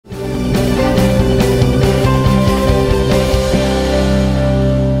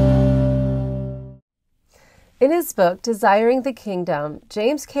his book, Desiring the Kingdom,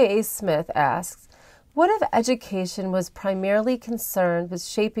 James K. A. Smith asks, what if education was primarily concerned with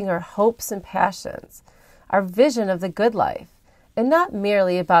shaping our hopes and passions, our vision of the good life, and not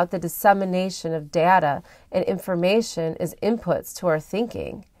merely about the dissemination of data and information as inputs to our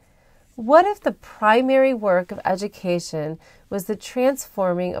thinking? What if the primary work of education was the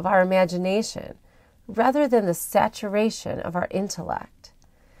transforming of our imagination rather than the saturation of our intellect?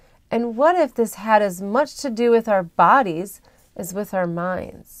 And what if this had as much to do with our bodies as with our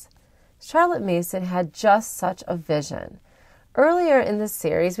minds? Charlotte Mason had just such a vision. Earlier in this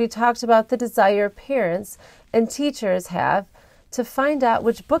series, we talked about the desire parents and teachers have to find out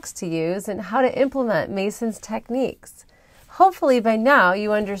which books to use and how to implement Mason's techniques. Hopefully by now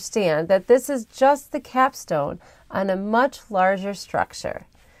you understand that this is just the capstone on a much larger structure.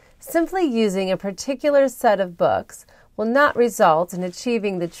 Simply using a particular set of books will not result in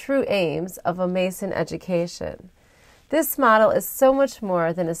achieving the true aims of a Mason education. This model is so much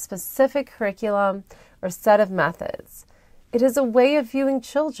more than a specific curriculum or set of methods. It is a way of viewing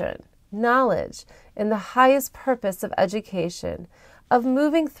children, knowledge, and the highest purpose of education, of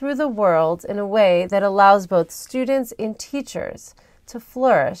moving through the world in a way that allows both students and teachers to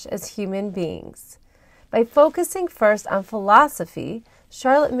flourish as human beings. By focusing first on philosophy,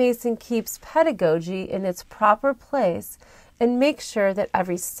 Charlotte Mason keeps pedagogy in its proper place and makes sure that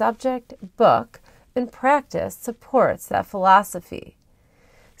every subject, book, and practice supports that philosophy.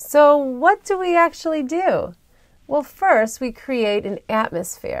 So what do we actually do? Well, first we create an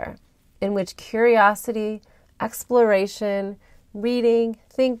atmosphere in which curiosity, exploration, reading,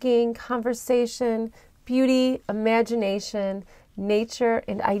 thinking, conversation, beauty, imagination, nature,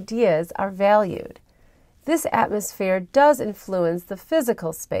 and ideas are valued. This atmosphere does influence the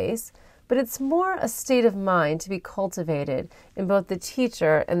physical space, but it's more a state of mind to be cultivated in both the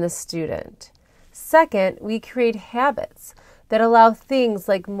teacher and the student. Second, we create habits that allow things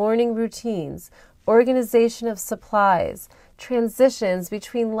like morning routines, organization of supplies, transitions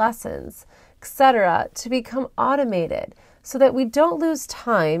between lessons, etc., to become automated so that we don't lose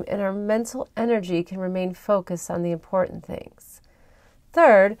time and our mental energy can remain focused on the important things.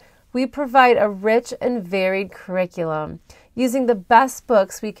 Third, we provide a rich and varied curriculum using the best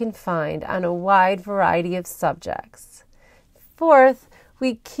books we can find on a wide variety of subjects. Fourth,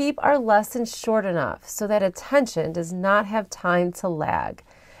 we keep our lessons short enough so that attention does not have time to lag,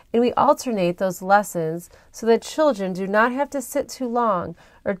 and we alternate those lessons so that children do not have to sit too long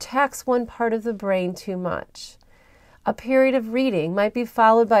or tax one part of the brain too much. A period of reading might be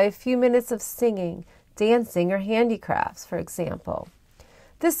followed by a few minutes of singing, dancing, or handicrafts, for example.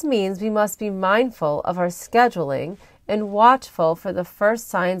 This means we must be mindful of our scheduling and watchful for the first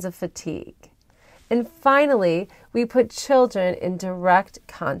signs of fatigue. And finally, we put children in direct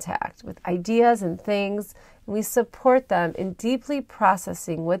contact with ideas and things, and we support them in deeply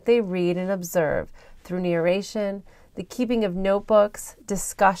processing what they read and observe through narration, the keeping of notebooks,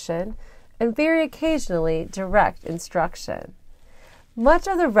 discussion, and very occasionally direct instruction. Much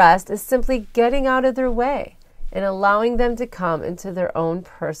of the rest is simply getting out of their way and allowing them to come into their own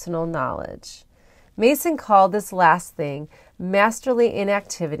personal knowledge. Mason called this last thing masterly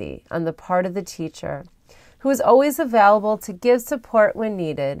inactivity on the part of the teacher, who is always available to give support when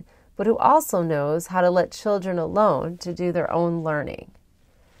needed, but who also knows how to let children alone to do their own learning.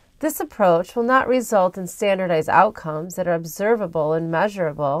 This approach will not result in standardized outcomes that are observable and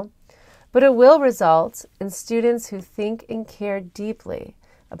measurable, but it will result in students who think and care deeply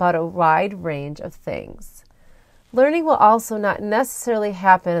about a wide range of things. Learning will also not necessarily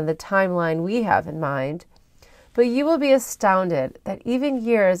happen in the timeline we have in mind, but you will be astounded that even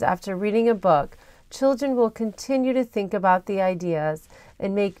years after reading a book, children will continue to think about the ideas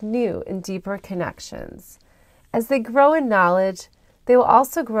and make new and deeper connections. As they grow in knowledge, they will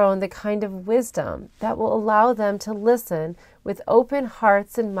also grow in the kind of wisdom that will allow them to listen with open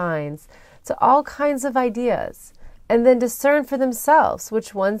hearts and minds to all kinds of ideas, and then discern for themselves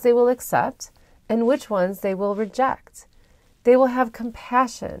which ones they will accept and which ones they will reject. They will have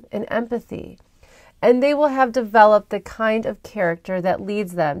compassion and empathy, and they will have developed the kind of character that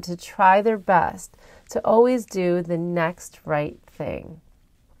leads them to try their best to always do the next right thing.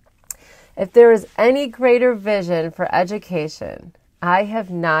 If there is any greater vision for education, I have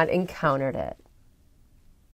not encountered it.